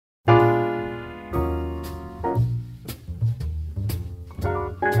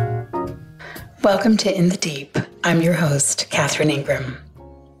Welcome to In the Deep. I'm your host, Catherine Ingram.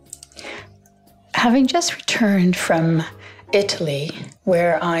 Having just returned from Italy,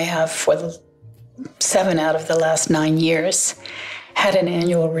 where I have for 7 out of the last 9 years had an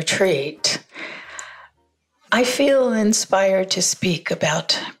annual retreat, I feel inspired to speak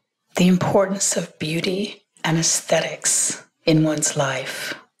about the importance of beauty and aesthetics in one's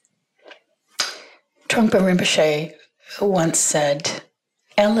life. Trungpa Rinpoche once said,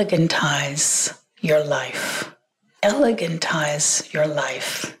 "Elegantize your life. Elegantize your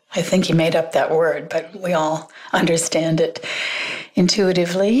life." I think he made up that word, but we all understand it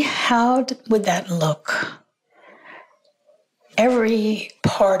intuitively. How would that look? Every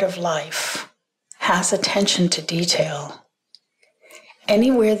part of life has attention to detail.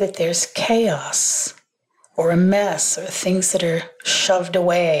 Anywhere that there's chaos or a mess or things that are shoved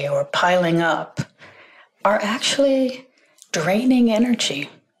away or piling up are actually draining energy.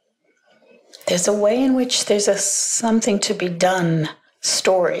 There's a way in which there's a something to be done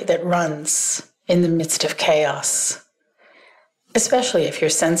story that runs in the midst of chaos, especially if you're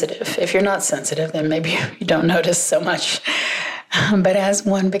sensitive. If you're not sensitive, then maybe you don't notice so much. But as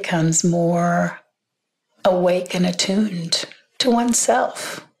one becomes more awake and attuned to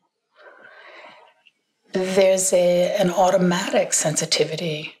oneself, there's an automatic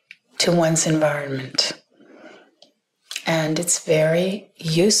sensitivity to one's environment. And it's very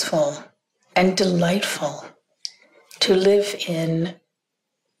useful and delightful to live in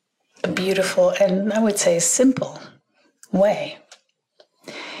a beautiful and, I would say, simple way.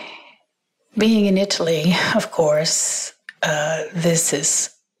 Being in Italy, of course, this is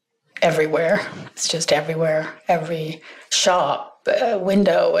everywhere. It's just everywhere. Every shop,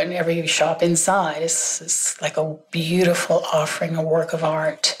 window, and every shop inside is like a beautiful offering, a work of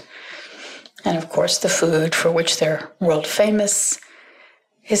art. And of course, the food, for which they're world famous,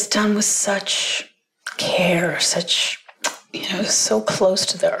 is done with such care, such, so close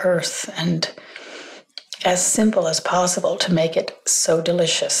to the earth, and as simple as possible to make it so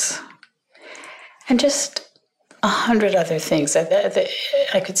delicious. And just 100 other things that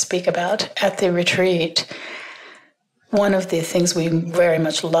I could speak about at the retreat. One of the things we very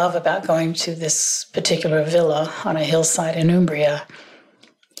much love about going to this particular villa on a hillside in Umbria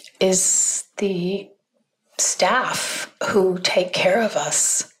is the staff who take care of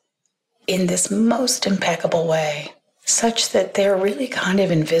us in this most impeccable way, such that they're really kind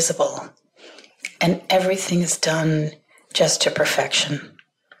of invisible and everything is done just to perfection.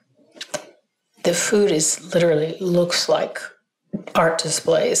 The food literally looks like art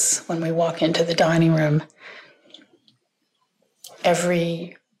displays when we walk into the dining room.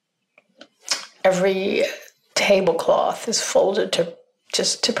 Every tablecloth is folded to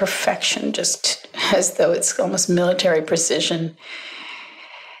perfection, just as though it's almost military precision.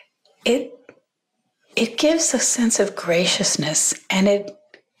 It gives a sense of graciousness, and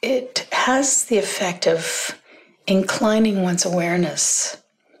it has the effect of inclining one's awareness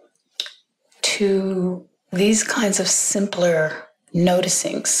to these kinds of simpler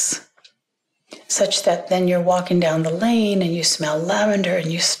noticings, such that then you're walking down the lane and you smell lavender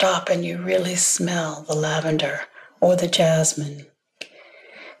and you stop and you really smell the lavender or the jasmine.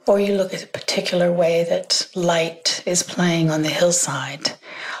 Or you look at a particular way that light is playing on the hillside.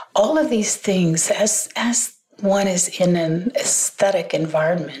 All of these things, as one is in an aesthetic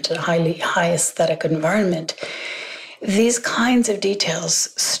environment, a high aesthetic environment, these kinds of details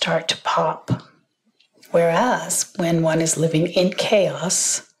start to pop. Whereas when one is living in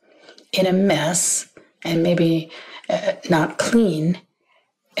chaos, in a mess, and maybe not clean,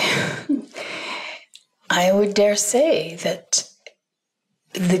 I would dare say that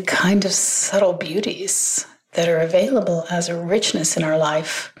the kind of subtle beauties that are available as a richness in our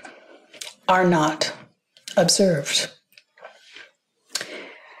life are not observed.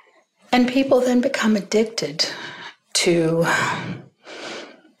 And people then become addicted to,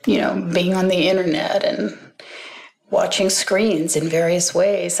 being on the internet and watching screens in various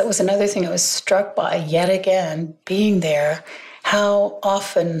ways. That was another thing I was struck by yet again, being there, how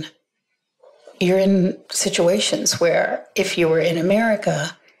often you're in situations where if you were in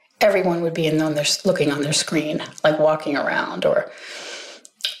America, everyone would be looking on their screen, like walking around or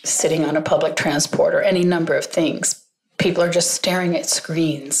sitting on a public transport or any number of things. People are just staring at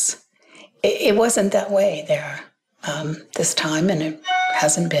screens. It wasn't that way there this time, and it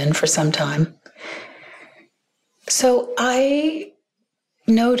hasn't been for some time. So I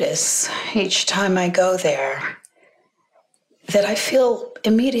notice each time I go there that I feel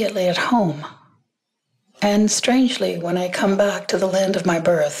immediately at home. And strangely, when I come back to the land of my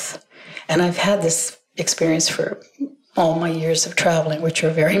birth, and I've had this experience for all my years of traveling, which are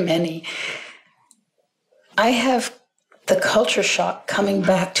very many, I have the culture shock coming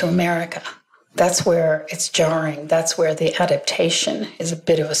back to America. That's where it's jarring. That's where the adaptation is a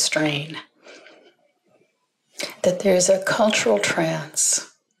bit of a strain. That there's a cultural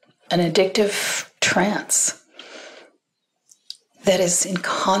trance, an addictive trance that is in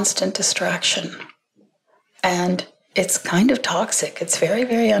constant distraction. And it's kind of toxic. It's very,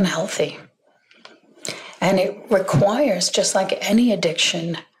 very unhealthy. And it requires, just like any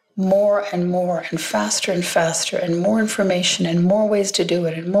addiction, more and more and faster and more information and more ways to do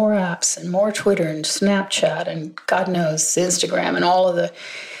it and more apps and more Twitter and Snapchat and God knows Instagram and all of the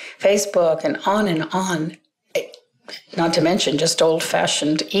Facebook and on and on. Not to mention just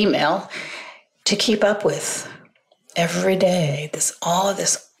old-fashioned email to keep up with every day. All of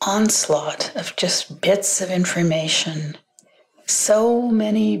this onslaught of just bits of information. So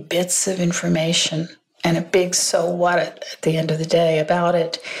many bits of information. And a big so what at the end of the day about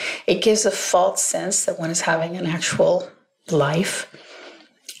it. It gives a false sense that one is having an actual life.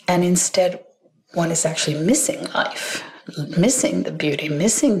 And instead, one is actually missing life, missing the beauty,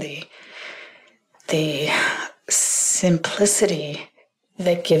 missing the simplicity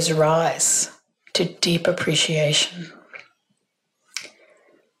that gives rise to deep appreciation.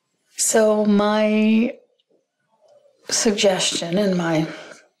 So my suggestion and my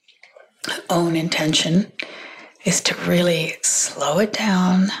own intention is to really slow it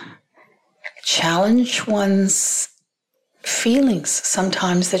down, challenge one's feelings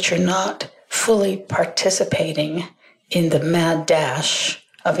sometimes that you're not fully participating in the mad dash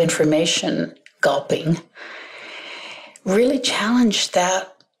of information gulping. Really challenge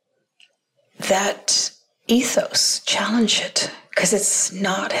that ethos, challenge it, because it's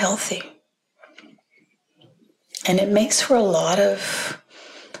not healthy. And it makes for a lot of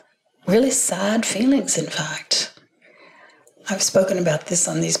really sad feelings, in fact. I've spoken about this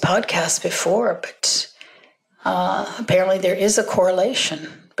on these podcasts before, but apparently there is a correlation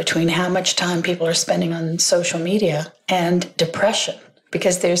between how much time people are spending on social media and depression,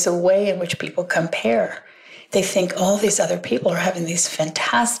 because there's a way in which people compare. They think all these other people are having these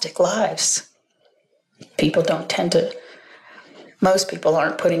fantastic lives. Most people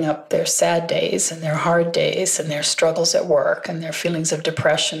aren't putting up their sad days and their hard days and their struggles at work and their feelings of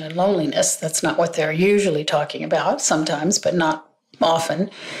depression and loneliness. That's not what they're usually talking about, sometimes, but not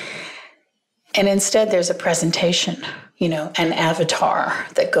often. And instead, there's a presentation, an avatar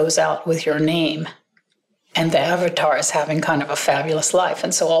that goes out with your name. And the avatar is having kind of a fabulous life.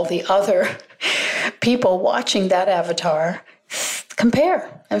 And so all the other people watching that avatar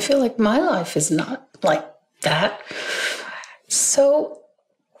compare and feel like my life is not like that. So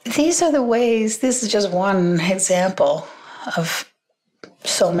these are the ways, this is just one example of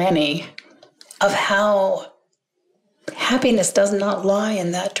so many, of how happiness does not lie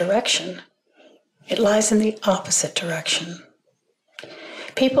in that direction. It lies in the opposite direction.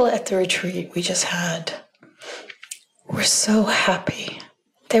 People at the retreat we just had were so happy.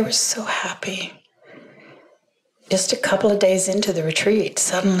 They were so happy. Just a couple of days into the retreat,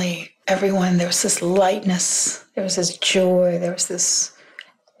 suddenly there was this lightness, there was this joy, there was this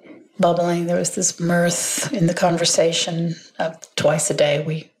bubbling, there was this mirth in the conversation. Twice a day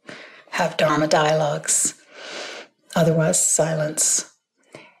we have Dharma dialogues, otherwise silence.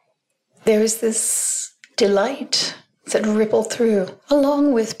 There was this delight that rippled through,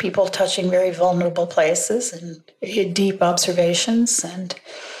 along with people touching very vulnerable places and deep observations and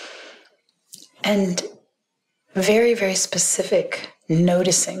very, very specific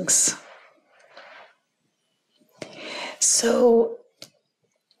noticings. So,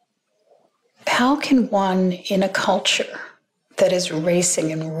 how can one, in a culture that is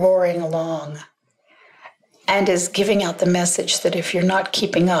racing and roaring along and is giving out the message that if you're not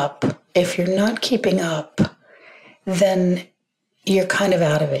keeping up, then you're kind of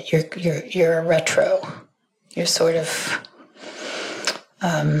out of it. You're a retro. You're sort of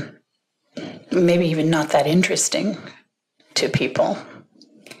maybe even not that interesting to people.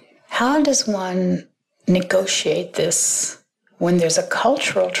 How does one negotiate this when there's a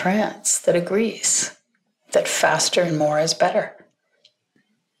cultural trance that agrees that faster and more is better?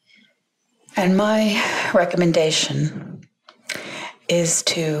 And my recommendation is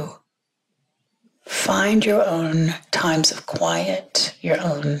to find your own times of quiet, your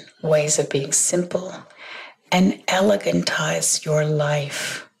own ways of being simple, and elegantize your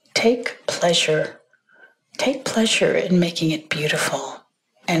life. Take pleasure in making it beautiful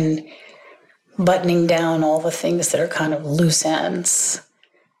and buttoning down all the things that are kind of loose ends.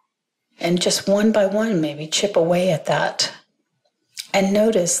 And just one by one, maybe chip away at that. And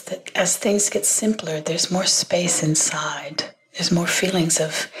notice that as things get simpler, there's more space inside. There's more feelings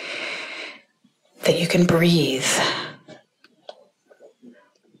of that you can breathe.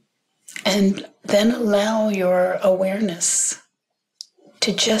 And then allow your awareness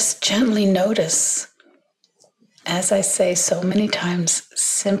to just gently notice, as I say so many times,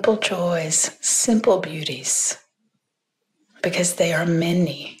 simple joys, simple beauties, because they are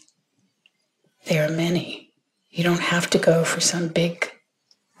many. They are many. You don't have to go for some big,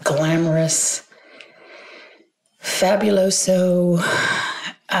 glamorous, fabuloso,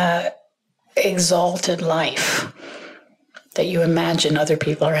 exalted life that you imagine other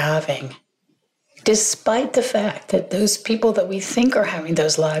people are having. Despite the fact that those people that we think are having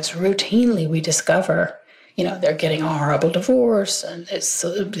those lives, routinely we discover, they're getting a horrible divorce and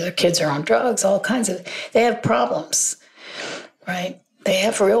their kids are on drugs, all kinds of, they have problems, right? They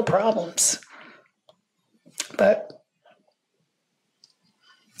have real problems. But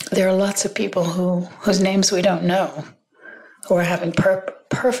there are lots of people whose names we don't know, who are having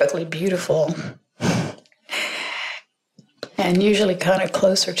perfectly beautiful and usually kind of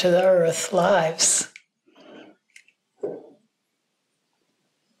closer to the earth lives.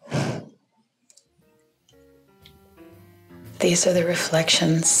 These are the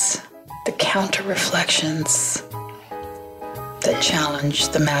reflections, the counter reflections that challenge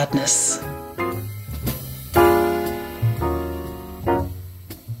the madness.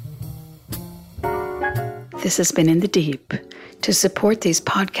 This has been In the Deep. To support these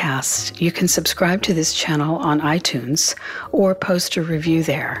podcasts, you can subscribe to this channel on iTunes or post a review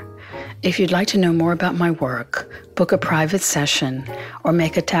there. If you'd like to know more about my work, book a private session, or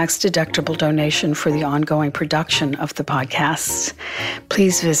make a tax-deductible donation for the ongoing production of the podcasts,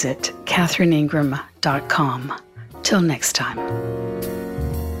 please visit katherineingram.com. Till next time.